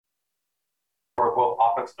both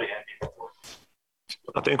offensively and defensively?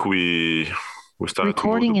 I think we started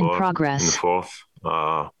Recording to move in the ball progress. in the fourth,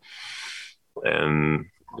 and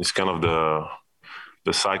it's kind of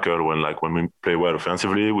the cycle when we play well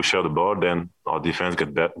offensively, we share the ball, then our defense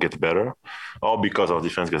gets better, or because our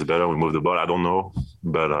defense gets better, we move the ball. I don't know,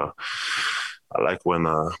 but I like when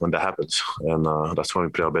that happens, and that's when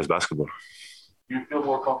we play our best basketball. Do you feel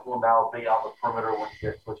more comfortable now being on the perimeter when you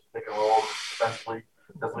get switch pick and roll defensively?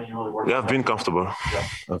 That's when you really work. Yeah, I've been comfortable. Yeah.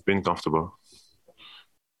 I've been comfortable.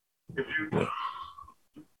 If you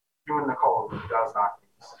and Nicole, you guys not.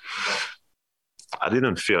 I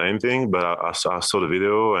didn't feel anything, but I saw the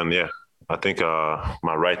video, and yeah, I think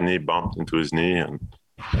my right knee bumped into his knee, and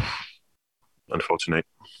unfortunate.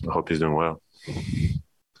 I hope he's doing well.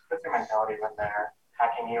 What's your mentality when they're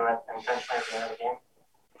hacking you intentionally at the end of the game?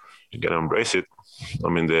 You gotta embrace it. I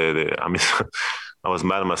mean, I was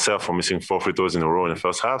mad at myself for missing 4 free throws in a row in the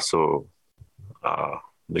first half, so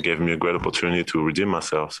they gave me a great opportunity to redeem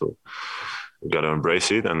myself. So you gotta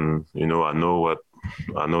embrace it, and I know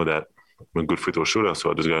that I'm a good free throw shooter,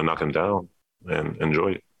 so I just gotta knock him down and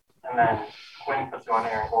enjoy it. And then Quinn puts you on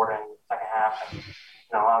Aaron Gordon second half, and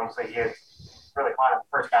obviously he is really fine in the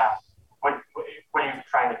first half. What are you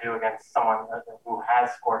trying to do against someone who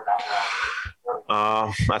has scored that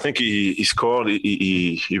well? I think he scored.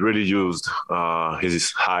 He really used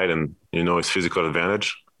his height and his physical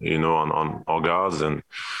advantage, on our guards, and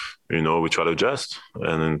we try to adjust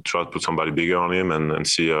and then try to put somebody bigger on him and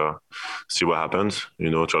see what happens.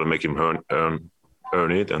 Try to make him earn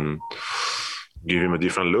it and give him a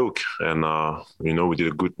different look. And we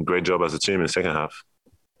did a great job as a team in the second half.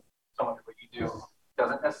 So much of what you do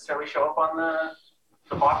doesn't necessarily show up on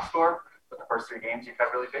the box score, but the first 3 games you've had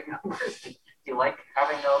really big numbers. Do you like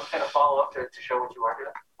having those kind of follow up to show what you are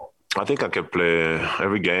doing? I think I can play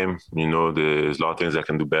every game. There's a lot of things I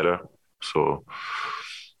can do better. So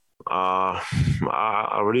I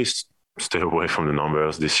really stay away from the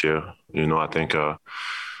numbers this year. I think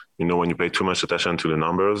when you pay too much attention to the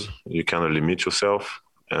numbers, you kind of limit yourself,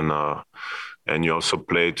 and you also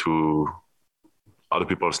play to other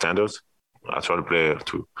people's standards. I try to play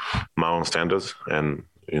to my own standards, and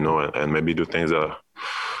maybe do things that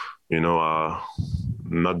are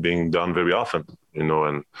not being done very often.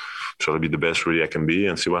 And try to be the best really I can be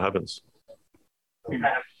and see what happens.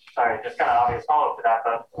 Just kind of obvious follow-up to that,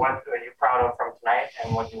 but what are you proud of from tonight,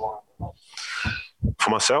 and what do you want? For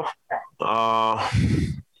myself, I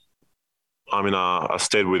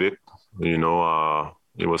stayed with it.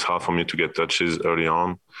 It was hard for me to get touches early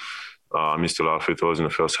on. I missed a lot of free throws in the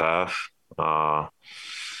first half.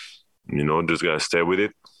 Just gotta stay with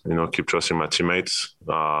it. Keep trusting my teammates.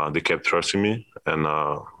 They kept trusting me, and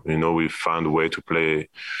we found a way to play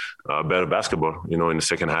better basketball. In the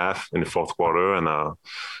second half, in the fourth quarter, and I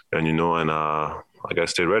gotta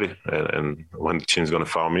stay ready. And when the team's gonna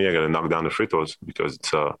foul me, I gotta knock down the free throws, because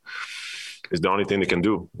it's the only thing they can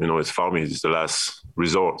do. It's foul me. It's the last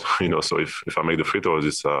resort. So if I make the free throws,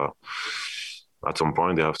 it's at some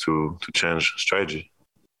point they have to change strategy.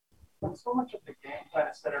 When so much of the game plan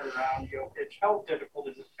is centered around Jokic, how difficult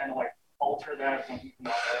is it to kind of alter that when he's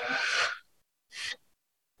not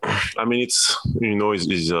there? It's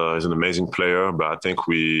he's an amazing player, but I think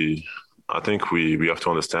we have to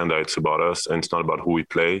understand that it's about us and it's not about who we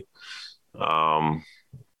play.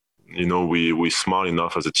 We're smart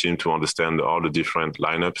enough as a team to understand all the different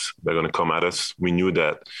lineups that are going to come at us. We knew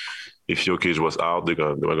that if Jokic was out, they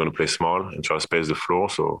were going to play small and try to space the floor.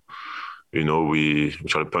 So, we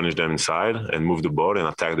try to punish them inside and move the ball and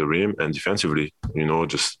attack the rim, and defensively,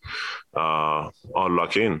 just all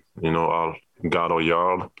lock in, all guard our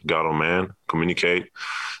yard, guard our man, communicate,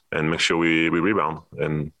 and make sure we rebound.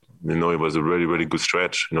 And, it was a really, really good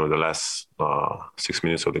stretch, the last 6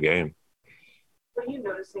 minutes of the game. What are you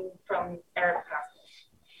noticing from Eric Pascal?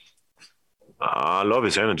 I love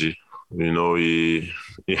his energy. He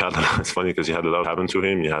had, it's funny because he had a lot happen to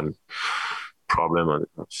him. He had problem on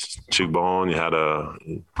his cheekbone. He had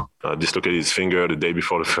dislocated his finger the day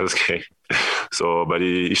before the first game. So, but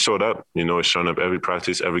he showed up. He's showing up every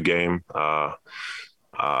practice, every game.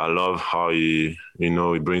 I love how he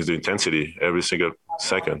brings the intensity every single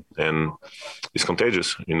second, and it's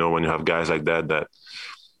contagious. When you have guys like that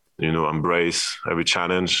embrace every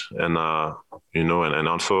challenge, and and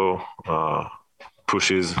also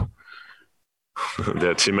pushes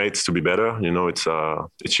their teammates to be better.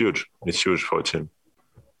 It's huge. It's huge for a team.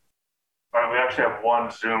 All right, we actually have one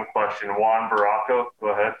Zoom question. Juan Baracco, go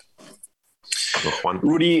ahead. Juan.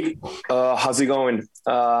 Rudy, how's it going?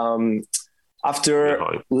 After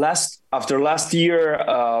last year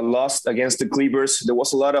lost against the Clippers, there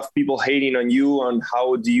was a lot of people hating on you on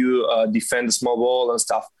how do you defend the small ball and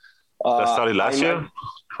stuff. That started last year?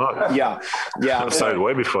 Yeah. I'm started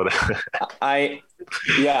way before that. I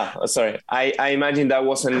imagine that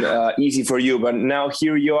wasn't easy for you, but now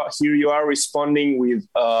here you are responding with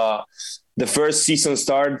the first season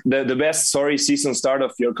start, the best season start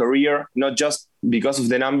of your career, not just because of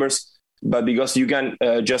the numbers, but because you can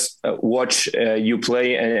just watch you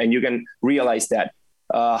play and you can realize that.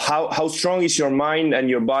 How strong is your mind and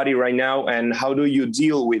your body right now, and how do you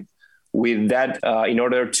deal with that in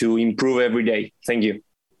order to improve every day? Thank you.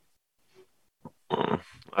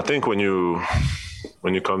 I think when you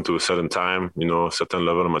come to a certain time, certain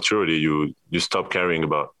level of maturity, you stop caring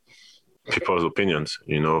about people's opinions.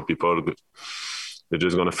 People, they're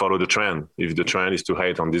just going to follow the trend. If the trend is to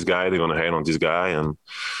hate on this guy, they're going to hate on this guy, and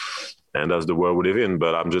that's the world we live in.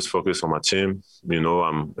 But I'm just focused on my team.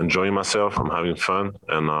 I'm enjoying myself. I'm having fun,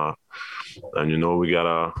 and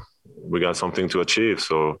we got something to achieve.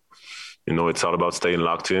 So, it's all about staying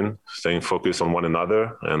locked in, staying focused on one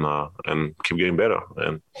another, and keep getting better,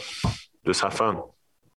 and just have fun.